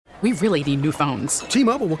We really need new phones.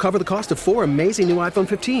 T-Mobile will cover the cost of 4 amazing new iPhone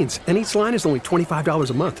 15s, and each line is only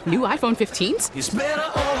 $25 a month. New iPhone 15s? It's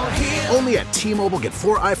better over here. Only at T-Mobile, get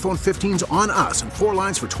 4 iPhone 15s on us and 4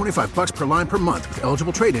 lines for $25 per line per month with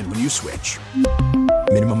eligible trade-in when you switch.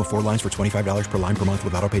 Minimum of 4 lines for $25 per line per month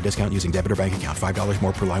with autopay discount using debit or bank account. $5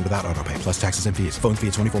 more per line without autopay, plus taxes and fees. Phone fee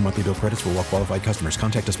at 24 monthly bill credits for well-qualified customers.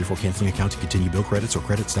 Contact us before canceling account to continue bill credits or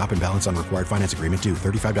credit stop and balance on required finance agreement due.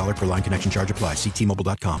 $35 per line connection charge applies. See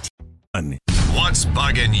T-Mobile.com. What's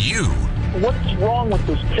bugging you? What's wrong with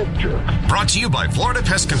this picture? Brought to you by Florida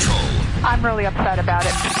Pest Control. I'm really upset about it.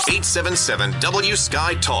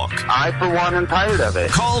 877-W-SKY-TALK. I, for one, am tired of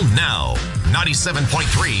it. Call now.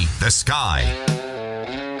 97.3 The Sky.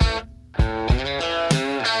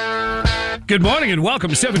 Good morning and welcome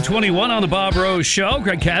to 721 on the Bob Rose Show.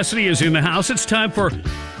 Greg Cassidy is in the house. It's time for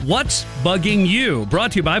What's Bugging You?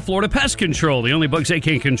 Brought to you by Florida Pest Control. The only bugs they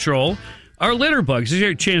can't control are litter bugs. This is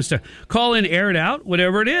your chance to call in, air it out,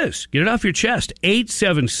 whatever it is. Get it off your chest.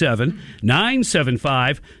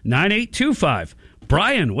 877-975-9825.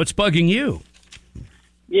 Brian, what's bugging you?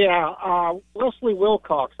 Yeah, Wesley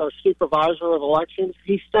Wilcox, our supervisor of elections,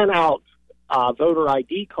 he sent out voter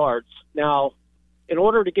ID cards. Now, in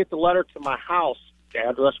order to get the letter to my house, the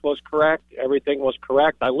address was correct. Everything was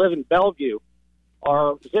correct. I live in Bellevue.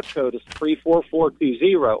 Our zip code is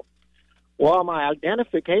 34420. Well, on my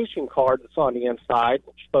identification card that's on the inside,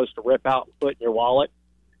 which you're supposed to rip out and put in your wallet,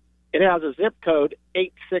 it has a zip code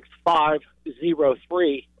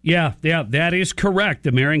 86503. Yeah, that is correct.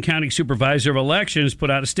 The Marion County Supervisor of Elections put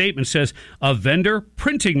out a statement that says a vendor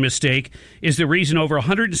printing mistake is the reason over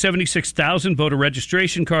 176,000 voter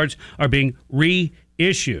registration cards are being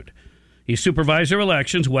reissued. He's Supervisor of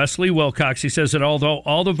Elections, Wesley Wilcox. He says that although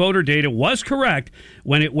all the voter data was correct,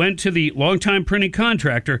 when it went to the longtime printing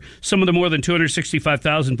contractor, some of the more than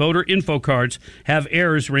 265,000 voter info cards have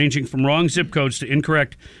errors ranging from wrong zip codes to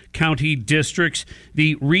incorrect county districts.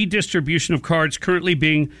 The redistribution of cards currently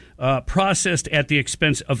being processed at the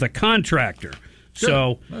expense of the contractor.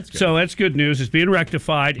 So that's good news. It's being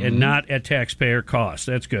rectified and not at taxpayer cost.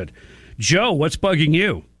 That's good. Joe, what's bugging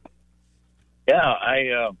you?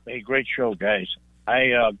 Yeah, hey, great show, guys.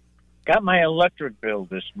 I got my electric bill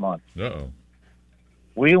this month. Uh-oh.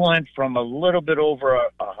 We went from a little bit over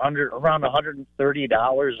around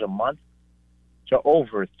 $130 a month to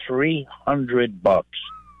over $300.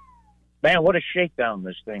 Man, what a shakedown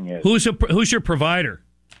this thing is. Who's your provider?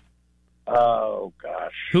 Oh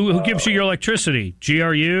gosh. Who gives you your electricity?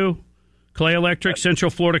 GRU, Clay Electric, Central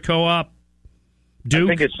Florida Co-op, Duke. I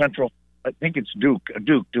think it's Central. I think it's Duke.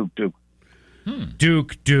 Duke.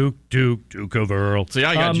 Duke of Earl. See,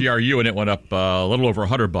 I got GRU and it went up a little over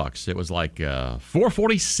 $100. It was like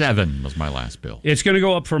 $447 was my last bill. It's going to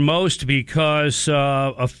go up for most because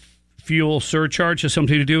a fuel surcharge has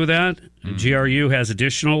something to do with that. GRU has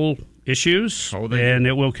additional issues, and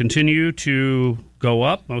it will continue to go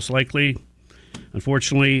up, most likely.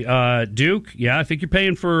 Unfortunately, Duke, I think you're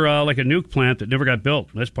paying for like a nuke plant that never got built.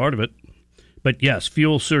 That's part of it. But yes,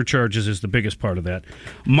 fuel surcharges is the biggest part of that.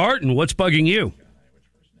 Martin, what's bugging you?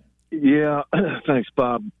 Yeah, thanks,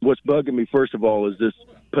 Bob. What's bugging me, first of all, is this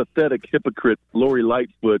pathetic hypocrite, Lori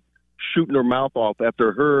Lightfoot, shooting her mouth off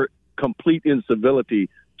after her complete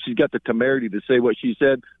incivility. She's got the temerity to say what she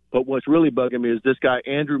said. But what's really bugging me is this guy,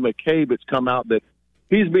 Andrew McCabe, it's come out that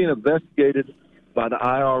he's being investigated by the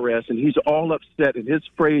IRS, and he's all upset. And his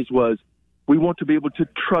phrase was, "We want to be able to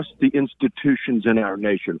trust the institutions in our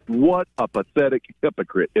nation." What a pathetic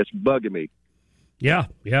hypocrite. It's bugging me. Yeah,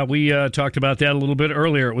 we talked about that a little bit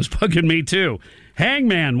earlier. It was bugging me, too.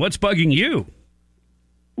 Hangman, what's bugging you?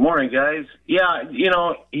 Morning, guys. Yeah,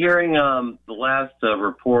 hearing the last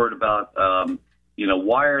report about,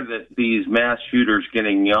 why are these mass shooters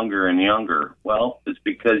getting younger and younger? Well, it's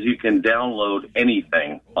because you can download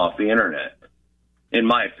anything off the Internet. In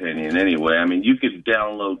my opinion, anyway. I mean, you could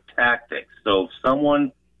download tactics. So if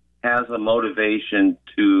someone has a motivation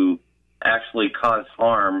to actually cause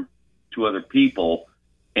harm to other people,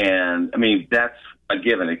 and, I mean, that's a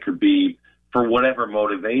given. It could be for whatever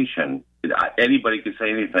motivation. Anybody could say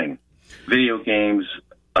anything. Video games,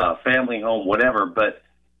 family home, whatever. But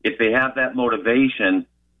if they have that motivation,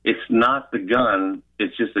 it's not the gun.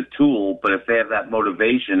 It's just a tool. But if they have that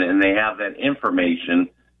motivation and they have that information,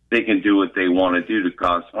 they can do what they want to do to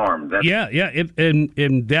cause harm.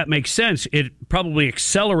 And that makes sense. It probably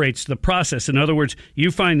accelerates the process. In other words,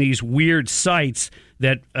 you find these weird sites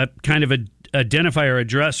that kind of identify or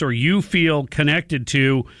address or you feel connected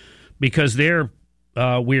to because they're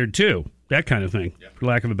weird too. That kind of thing, for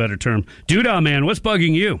lack of a better term. Doodah Man, what's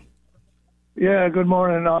bugging you? Yeah, good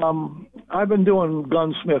morning. I've been doing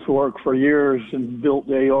gunsmith work for years and built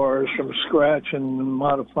ARs from scratch and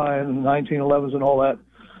modifying 1911s and all that.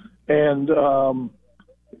 And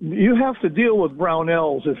you have to deal with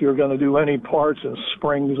Brownells if you're going to do any parts and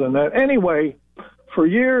springs and that. Anyway, for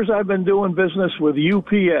years I've been doing business with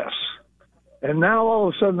UPS. And now all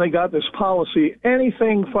of a sudden they got this policy,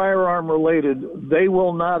 anything firearm related, they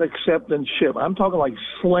will not accept and ship. I'm talking like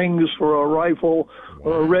slings for a rifle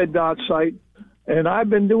or a red dot sight. And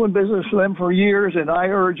I've been doing business for them for years, and I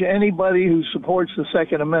urge anybody who supports the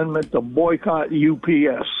Second Amendment to boycott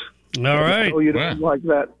UPS. All right. So you don't like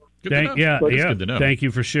that. Good to know. Thank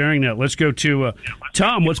you for sharing that. Let's go to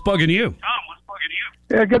Tom. What's bugging you?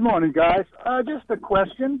 Yeah, good morning, guys. Just a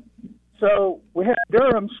question. So we had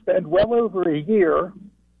Durham spend well over a year.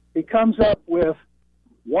 He comes up with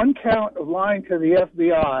one count of lying to the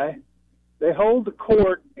FBI. They hold the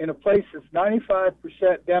court in a place that's 95%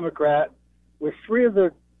 Democrat, with 3 of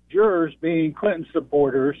the jurors being Clinton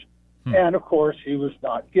supporters, and, of course, he was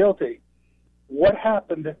not guilty. What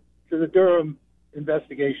happened to the Durham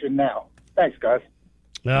investigation now? Thanks, guys.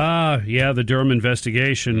 The Durham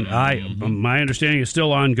investigation. My understanding is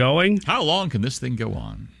still ongoing. How long can this thing go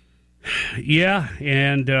on? Yeah,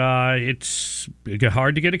 and it's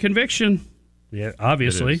hard to get a conviction. Yeah,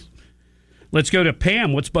 obviously. Let's go to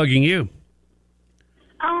Pam. What's bugging you?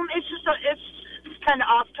 It's kind of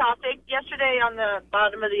off topic. Yesterday on the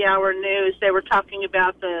bottom of the hour news, they were talking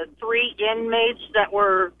about the 3 inmates that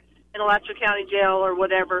were in Alachua County Jail or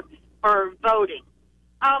whatever for voting.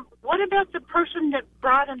 What about the person that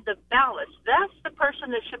brought in the ballots? That's the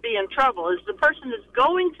person that should be in trouble, is the person that's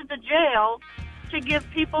going to the jail to give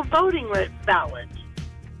people voting ballots.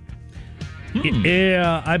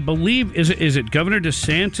 Yeah, I believe, is it Governor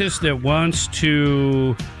DeSantis that wants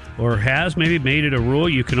to, or has maybe made it a rule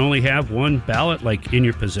you can only have one ballot, like, in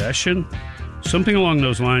your possession? Something along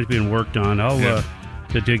those lines being worked on. I'll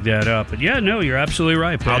to dig that up. But yeah, no, you're absolutely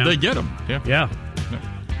right, Pam. How'd they get them? Yeah.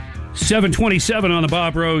 7:27 on the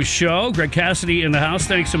Bob Rose Show. Greg Cassidy in the house.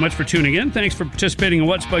 Thanks so much for tuning in. Thanks for participating in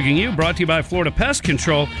What's Bugging You, brought to you by Florida Pest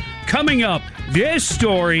Control. Coming up, this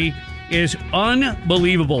story is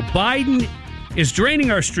unbelievable. Biden is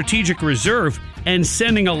draining our strategic reserve and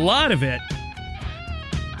sending a lot of it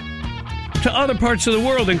to other parts of the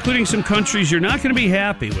world, including some countries you're not going to be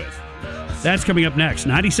happy with. That's coming up next.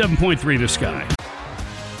 97.3 The Sky.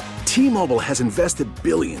 T-Mobile has invested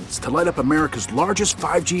billions to light up America's largest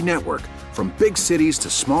 5G network, from big cities to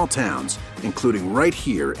small towns, including right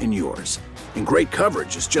here in yours. And great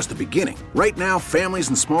coverage is just the beginning. Right now, families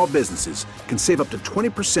and small businesses can save up to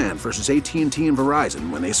 20% versus AT&T and Verizon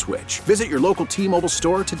when they switch. Visit your local T-Mobile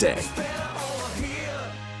store today.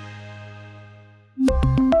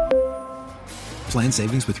 Plan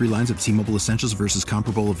savings with 3 lines of T-Mobile Essentials versus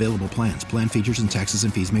comparable available plans. Plan features and taxes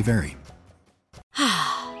and fees may vary.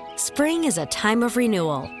 Spring is a time of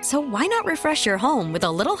renewal, so why not refresh your home with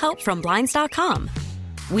a little help from Blinds.com?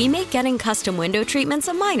 We make getting custom window treatments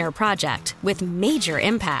a minor project with major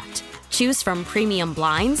impact. Choose from premium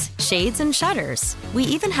blinds, shades, and shutters. We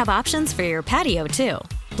even have options for your patio, too.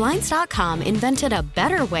 Blinds.com invented a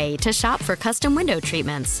better way to shop for custom window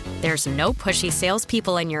treatments. There's no pushy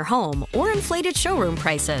salespeople in your home or inflated showroom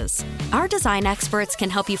prices. Our design experts can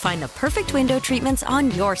help you find the perfect window treatments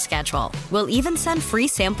on your schedule. We'll even send free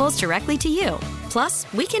samples directly to you.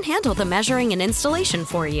 Plus, we can handle the measuring and installation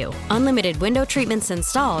for you. Unlimited window treatments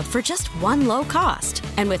installed for just one low cost.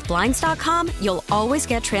 And with Blinds.com, you'll always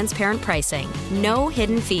get transparent pricing. No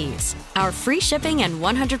hidden fees. Our free shipping and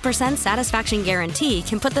 100% satisfaction guarantee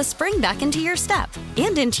can put the spring back into your step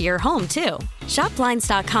and into your home, too. Shop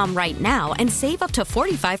Blinds.com right now and save up to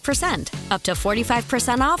 45%. Up to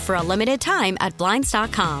 45% off for a limited time at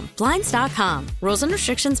Blinds.com. Blinds.com. Rules and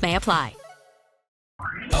restrictions may apply.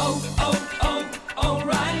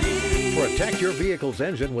 Protect your vehicle's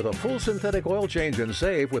engine with a full synthetic oil change and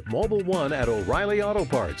save with Mobil 1 at O'Reilly Auto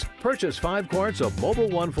Parts. Purchase 5 quarts of Mobil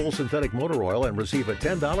 1 full synthetic motor oil and receive a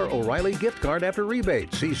 $10 O'Reilly gift card after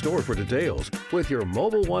rebate. See store for details. With your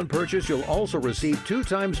Mobil 1 purchase, you'll also receive 2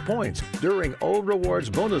 times points during O Rewards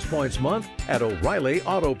Bonus Points Month at O'Reilly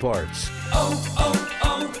Auto Parts.